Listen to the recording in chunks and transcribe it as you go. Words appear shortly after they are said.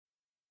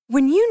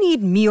When you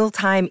need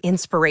mealtime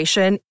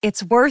inspiration,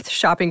 it's worth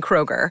shopping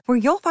Kroger, where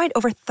you'll find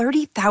over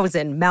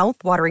 30,000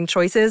 mouth-watering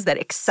choices that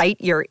excite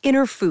your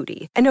inner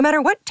foodie. And no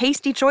matter what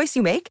tasty choice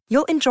you make,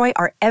 you'll enjoy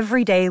our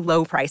everyday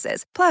low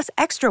prices, plus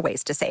extra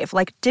ways to save,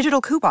 like digital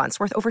coupons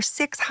worth over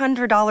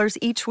 $600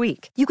 each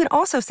week. You can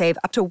also save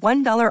up to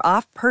 $1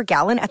 off per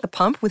gallon at the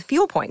pump with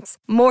fuel points.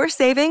 More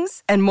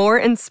savings and more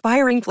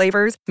inspiring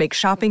flavors make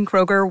shopping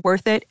Kroger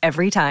worth it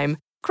every time.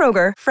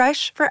 Kroger,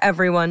 fresh for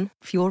everyone.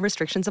 Fuel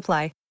restrictions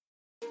apply.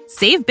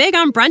 Save big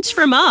on brunch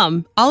for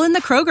mom, all in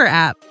the Kroger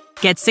app.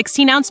 Get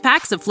 16-ounce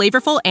packs of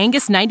flavorful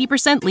Angus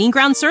 90% lean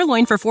ground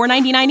sirloin for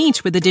 $4.99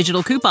 each with a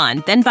digital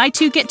coupon. Then buy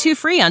 2, get 2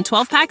 free on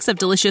 12 packs of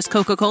delicious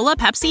Coca-Cola,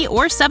 Pepsi,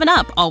 or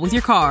 7-Up, all with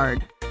your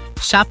card.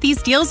 Shop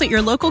these deals at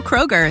your local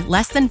Kroger,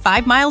 less than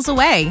 5 miles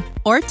away.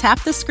 Or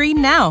tap the screen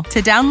now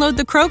to download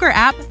the Kroger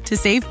app to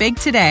save big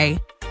today.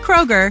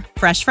 Kroger,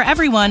 fresh for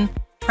everyone.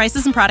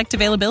 Prices and product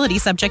availability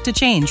subject to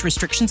change.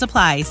 Restrictions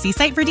apply. See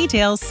site for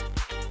details.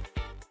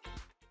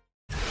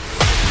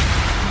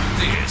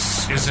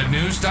 This is a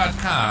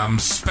News.com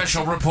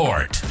special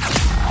report.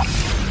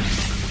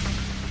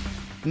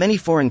 Many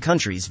foreign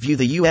countries view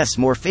the U.S.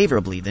 more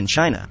favorably than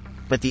China,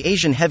 but the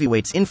Asian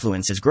heavyweight's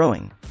influence is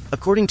growing.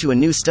 According to a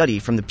new study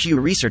from the Pew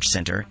Research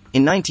Center,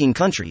 in 19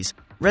 countries,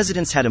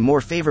 residents had a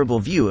more favorable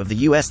view of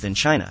the U.S. than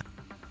China.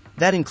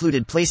 That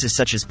included places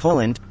such as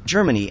Poland,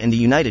 Germany, and the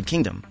United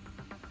Kingdom.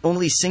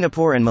 Only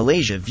Singapore and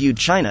Malaysia viewed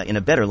China in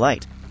a better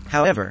light.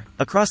 However,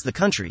 across the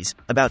countries,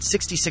 about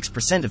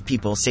 66% of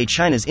people say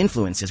China's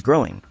influence is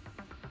growing.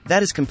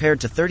 That is compared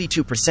to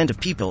 32% of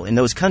people in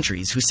those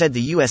countries who said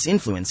the US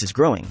influence is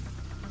growing.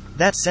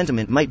 That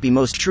sentiment might be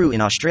most true in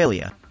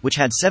Australia, which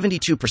had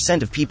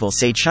 72% of people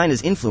say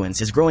China's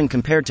influence is growing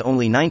compared to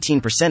only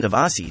 19% of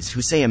Aussies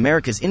who say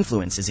America's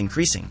influence is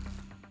increasing.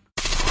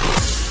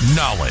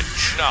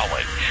 Knowledge.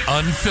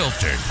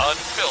 Unfiltered.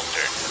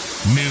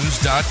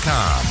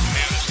 News.com.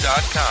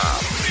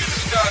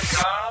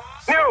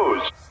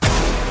 News.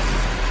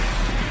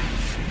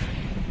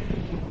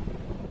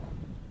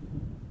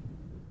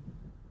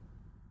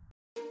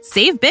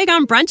 Save big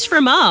on brunch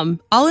for mom,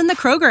 all in the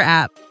Kroger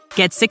app.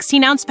 Get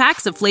 16-ounce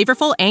packs of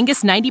flavorful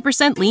Angus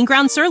 90% lean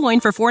ground sirloin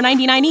for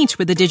 $4.99 each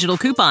with a digital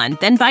coupon.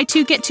 Then buy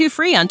 2, get 2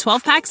 free on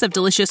 12 packs of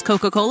delicious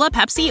Coca-Cola,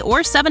 Pepsi, or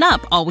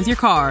 7-Up, all with your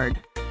card.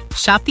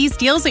 Shop these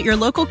deals at your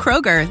local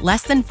Kroger,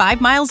 less than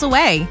 5 miles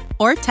away.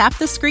 Or tap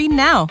the screen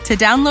now to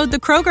download the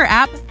Kroger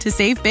app to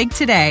save big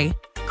today.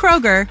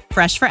 Kroger,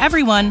 fresh for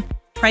everyone.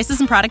 Prices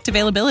and product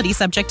availability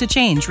subject to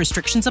change.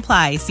 Restrictions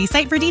apply. See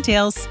site for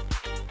details.